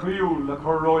 Falta Criúil le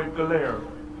Corroid Galéir,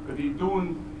 Gadi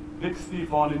Dún Vic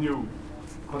Stefan Inu,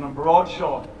 Conan Barad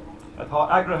Shaw, Atá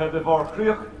Agrahe de Var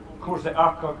Criach, Cursa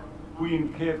Arkach,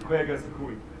 Queen Kate Quegas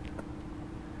Kui.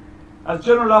 As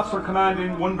General Officer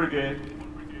Commanding 1 Brigade,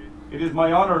 it is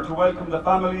my honour to welcome the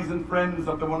families and friends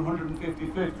of the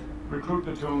 155th Recruit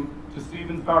Platoon to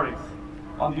Stephen's Barracks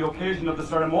on the occasion of the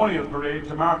ceremonial parade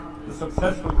to mark the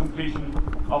successful completion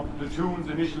of the platoon's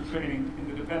initial training in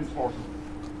the Defence Forces.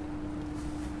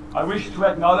 I wish to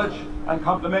acknowledge and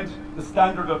compliment the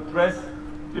standard of dress,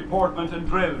 deportment and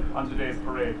drill on today's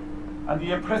parade, and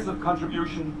the impressive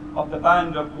contribution of the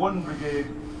band of 1 Brigade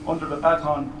under the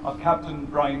baton of Captain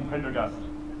Brian Prendergast.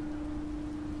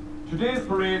 Today's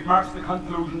parade marks the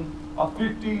conclusion of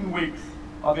 15 weeks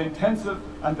of intensive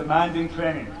and demanding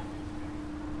training.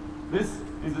 This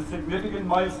is a significant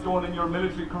milestone in your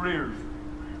military careers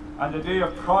and a day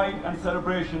of pride and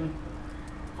celebration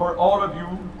for all of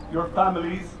you, your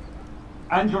families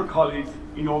and your colleagues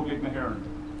in Óglaigh Maherne.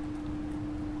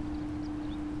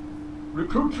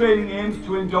 Recruit training aims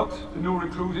to induct the new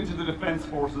recruit into the Defence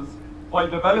Forces while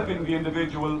developing the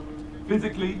individual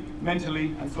physically,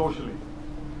 mentally and socially.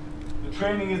 The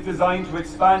training is designed to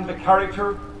expand the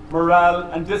character, morale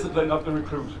and discipline of the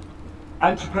recruit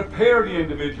and to prepare the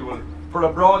individual for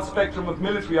a broad spectrum of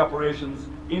military operations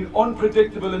in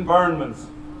unpredictable environments,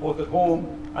 both at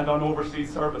home and on overseas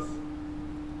service.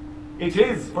 It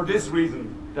is for this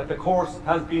reason that the course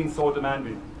has been so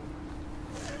demanding.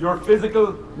 Your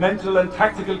physical, mental and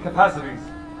tactical capacities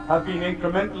have been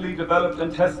incrementally developed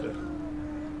and tested.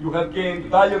 You have gained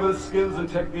valuable skills and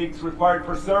techniques required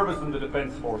for service in the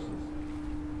Defence Forces.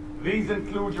 These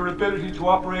include your ability to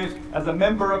operate as a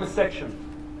member of a section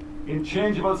in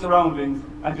changeable surroundings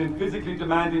and in physically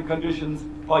demanding conditions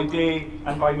by day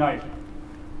and by night.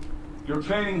 Your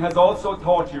training has also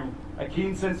taught you a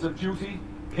keen sense of duty,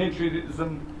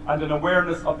 patriotism and an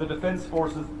awareness of the Defence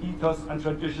Forces' ethos and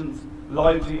traditions,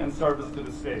 loyalty and service to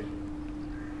the state.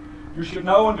 You should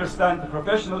now understand the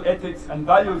professional ethics and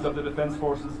values of the Defence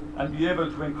Forces and be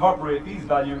able to incorporate these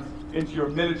values into your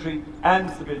military and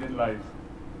civilian lives.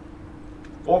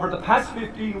 Over the past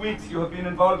 15 weeks, you have been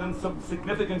involved in some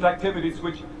significant activities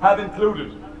which have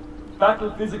included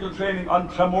battle physical training on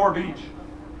Tramore Beach,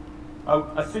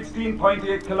 a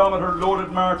 16.8 kilometre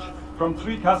loaded march from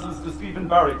Three Castles to Stephen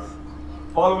Barracks,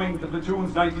 following the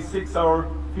platoon's 96-hour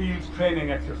field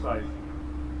training exercise.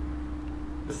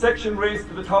 The section race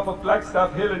to the top of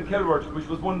Flagstaff Hill in Kilworth, which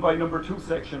was won by number 2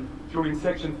 section during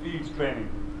section field training.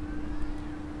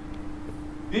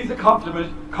 These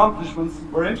accomplishments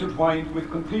were intertwined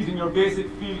with completing your basic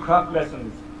fieldcraft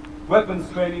lessons, weapons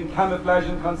training, camouflage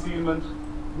and concealment,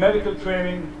 medical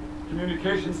training,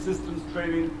 communication systems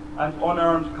training, and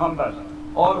unarmed combat,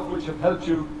 all of which have helped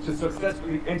you to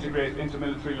successfully integrate into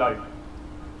military life.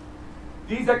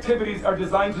 These activities are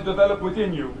designed to develop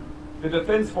within you the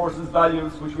Defence Forces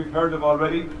values which we've heard of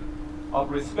already, of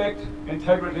respect,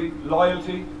 integrity,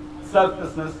 loyalty,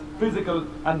 selflessness, physical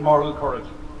and moral courage,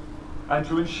 and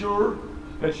to ensure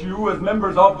that you as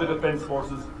members of the Defence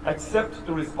Forces accept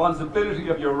the responsibility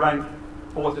of your rank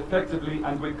both effectively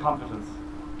and with competence.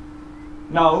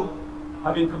 Now,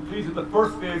 having completed the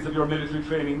first phase of your military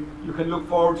training, you can look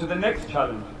forward to the next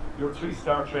challenge, your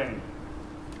 3-star training.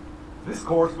 This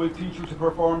course will teach you to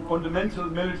perform fundamental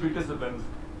military disciplines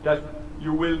that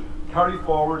you will carry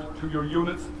forward to your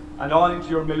units and on into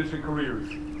your military careers.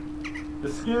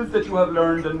 The skills that you have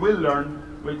learned and will learn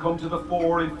will come to the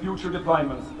fore in future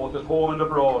deployments, both at home and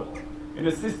abroad, in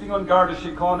assisting on Garda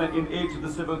Síochána in aid to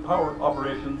the civil power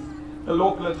operations, the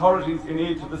local authorities in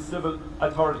aid to the civil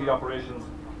authority operations,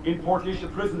 in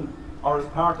Portlaoise prison or as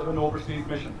part of an overseas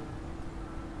mission.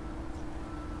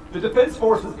 The Defence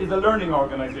Forces is a learning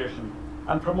organisation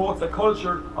and promotes a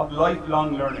culture of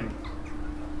lifelong learning.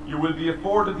 You will be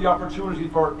afforded the opportunity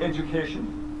for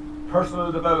education,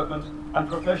 personal development and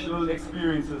professional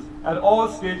experiences at all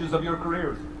stages of your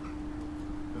careers.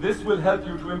 This will help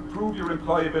you to improve your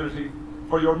employability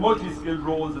for your multi-skilled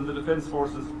roles in the Defence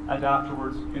Forces and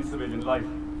afterwards in civilian life.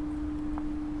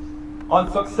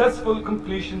 On successful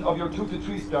completion of your 2 to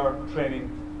 3-star training,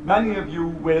 many of you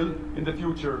will, in the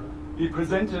future, be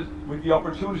presented with the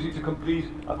opportunity to complete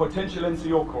a potential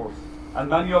NCO course and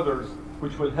many others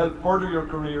which will help further your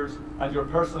careers and your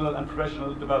personal and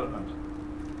professional development.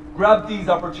 Grab these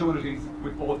opportunities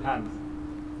with both hands.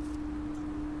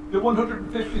 The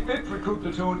 155th Recruit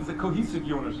Platoon is a cohesive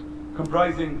unit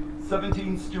comprising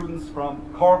 17 students from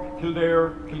Cork,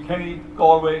 Kildare, Kilkenny,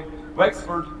 Galway,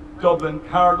 Wexford, Dublin,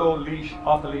 Carlow, Laois,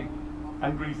 Offaly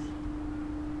and Greece.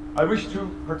 I wish to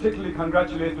particularly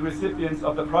congratulate the recipients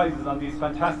of the prizes on these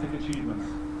fantastic achievements,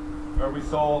 where we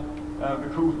saw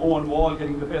recruit Owen Wall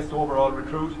getting the best overall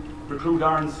recruit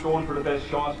Aaron Stone for the best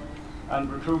shot, and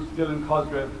recruit Dylan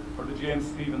Cosgrave for the James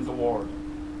Stevens Award.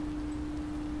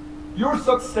 Your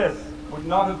success would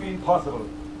not have been possible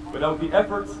without the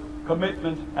efforts,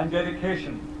 commitment and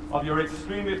dedication of your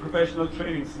extremely professional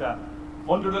training staff,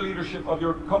 under the leadership of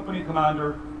your company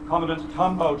commander, Commandant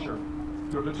Tom Boucher,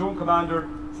 your platoon commander,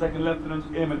 Second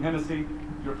Lieutenant Eamon Hennessy,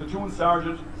 your platoon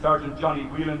sergeant, Sergeant Johnny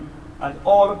Whelan, and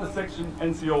all of the section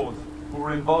NCOs who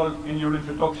were involved in your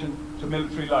introduction to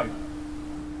military life.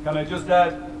 Can I just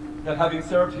add that having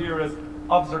served here as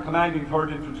Officer Commanding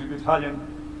 3rd Infantry Battalion,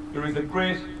 there is a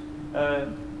great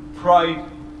pride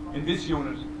in this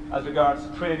unit as regards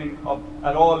training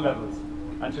at all levels,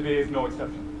 and today is no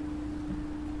exception.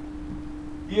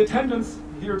 The attendance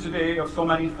here today of so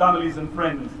many families and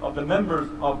friends of the members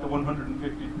of the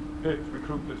 155th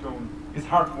Recruit Platoon is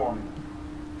heartwarming.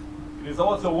 It is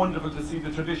also wonderful to see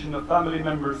the tradition of family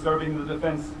members serving the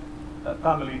defence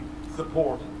family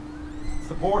support.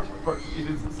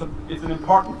 It's an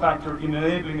important factor in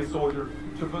enabling a soldier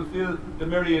to fulfil the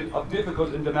myriad of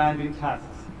difficult and demanding tasks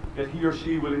that he or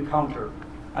she will encounter.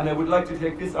 And I would like to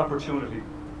take this opportunity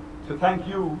to thank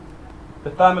you,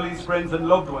 the families, friends and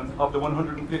loved ones of the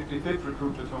 155th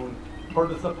Recruit Platoon, for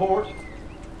the support,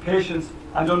 patience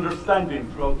and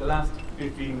understanding throughout the last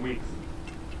 15 weeks.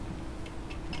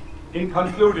 In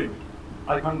concluding,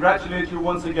 I congratulate you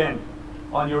once again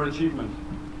on your achievement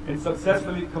in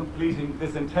successfully completing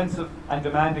this intensive and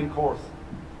demanding course.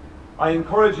 I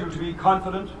encourage you to be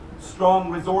confident,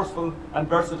 strong, resourceful and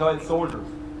versatile soldiers.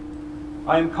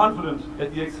 I am confident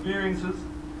that the experiences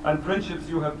and friendships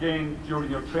you have gained during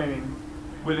your training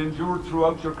will endure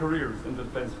throughout your careers in the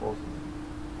Defence Forces.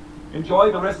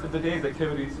 Enjoy the rest of the day's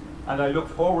activities, and I look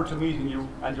forward to meeting you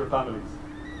and your families.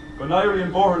 Go nairi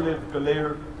in Boherliv,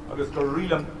 Galir, agus go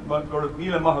Mila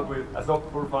Mahagwid as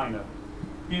up for Fina.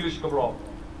 Filish Gabral.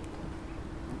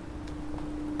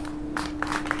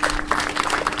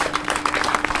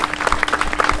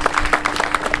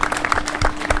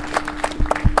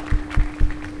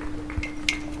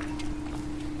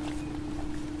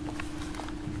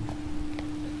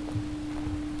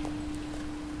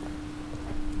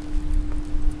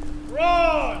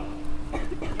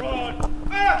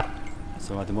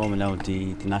 So at the moment now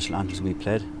the national anthems will be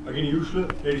played. Again,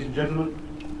 ladies and gentlemen,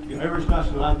 the Irish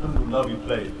national anthem will now be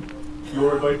played. You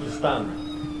are invited to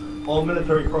stand. All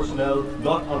military personnel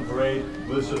not on parade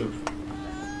will salute.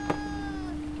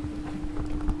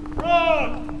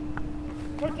 Run!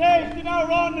 Protest in our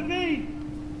run to be!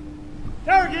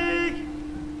 Targeek!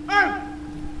 Out!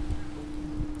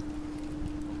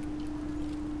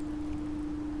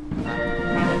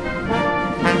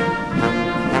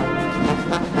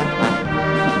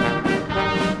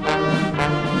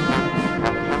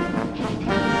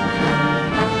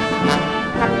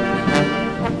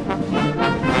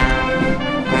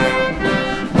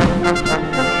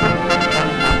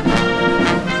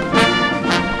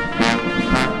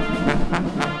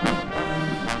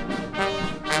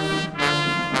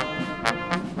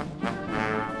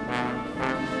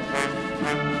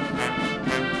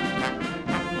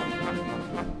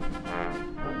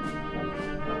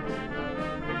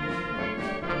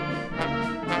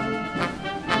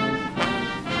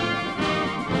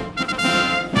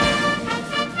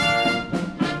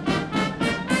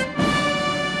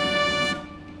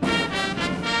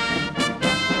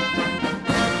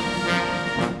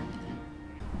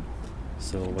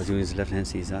 So what doing is Lieutenant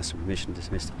Hennessy is asked for permission to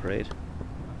dismiss the parade.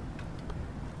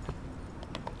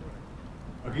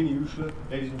 Again,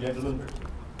 ladies and gentlemen,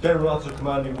 General Officer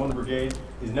Commanding 1 Brigade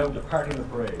is now departing the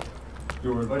parade.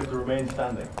 You are invited to remain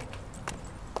standing.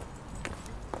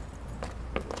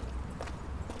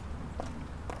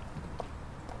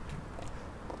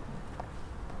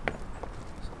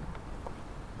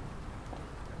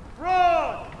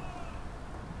 Run!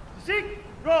 Seek!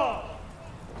 Run!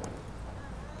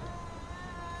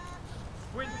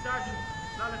 Win Sergeant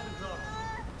Lalison Club.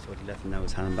 So the Lieutenant now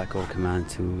is handing back over command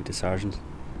to the Sergeant.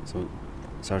 So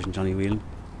Sergeant Johnny Whelan.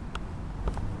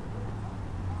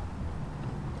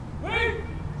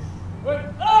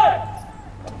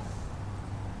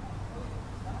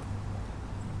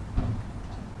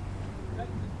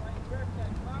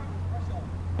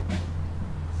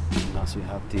 And also we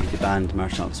have the band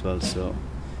marching up as well, so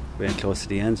We're getting close to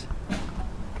the end.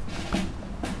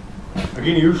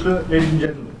 Again, usually, ladies and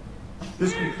gentlemen,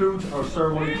 this concludes our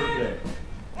ceremony for today.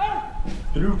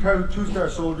 The new 2-star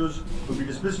soldiers will be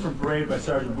dismissed from parade by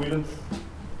Sergeant Whelan.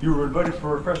 You are invited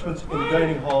for refreshments in the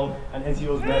dining hall and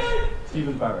NCO's mess,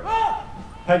 Stephen's Barracks.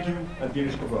 Thank you, and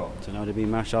Danish Cabral. So now they're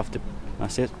being marched off.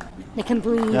 That's it. They can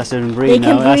breathe. That's it, and breathe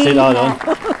now. That's it, all done.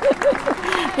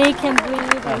 They can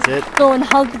breathe. That's it. Go and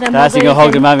hug them. That's it, go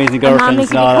hug the mammies and girlfriends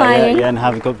and all that. crying. Yeah, and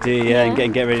have a cup of tea, and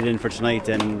get ready then for tonight,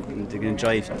 and they can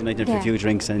enjoy tonight then for a few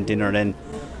drinks and dinner then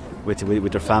with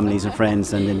their families and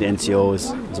friends and then the NCOs as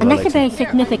well. And that's a very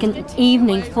significant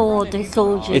evening for the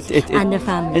soldiers and their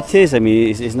families. It is. I mean,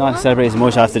 it's not celebrated as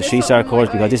much after the 3-star course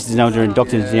because this is now they're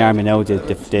inducted into the army now. They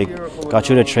got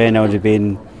through the train now. They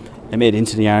made it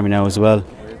into the army now as well,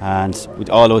 and with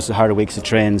all those harder weeks of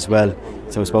train as well.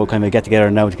 So it's about kind of a get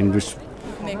together now. They can just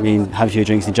have a few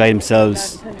drinks, enjoy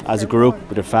themselves as a group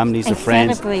with their families, their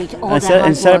friends,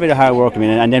 and celebrate their hard work. I mean,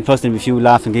 and then plus then a few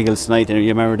laughs and giggles tonight. And you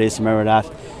remember this, remember that.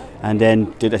 And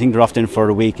then I think they're off then for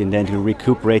a week, and then to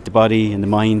recuperate the body and the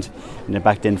mind, and they're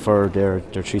back then for their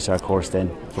 3-star course then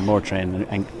for more training.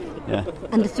 And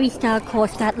the 3-star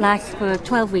course that lasts for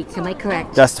 12 weeks. Am I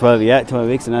correct? That's 12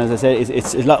 weeks. And as I said,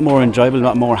 it's a lot more enjoyable, a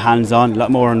lot more hands-on, a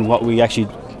lot more on what we actually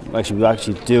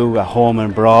do at home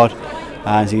and abroad.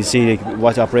 And so you can see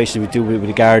what operations we do with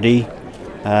the Gardaí,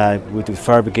 with the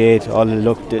Fire Brigade, all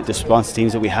the response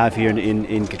teams that we have here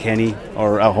in Kilkenny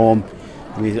or at home.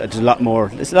 It's a lot more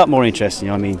interesting,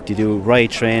 you know what I mean? To do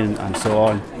riot train and so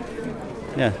on.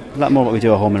 Yeah, a lot more what we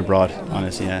do at home and abroad,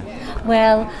 honestly, yeah.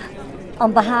 Well,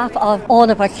 on behalf of all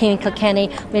of us here in Kilkenny,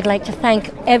 we'd like to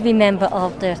thank every member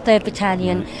of the 3rd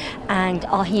Battalion and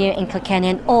are here in Kilkenny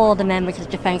and all the members of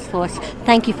the Defence Force.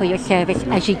 Thank you for your service,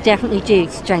 as you definitely do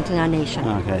strengthen our nation.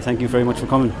 Okay, thank you very much for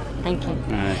coming. Thank you.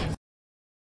 All right.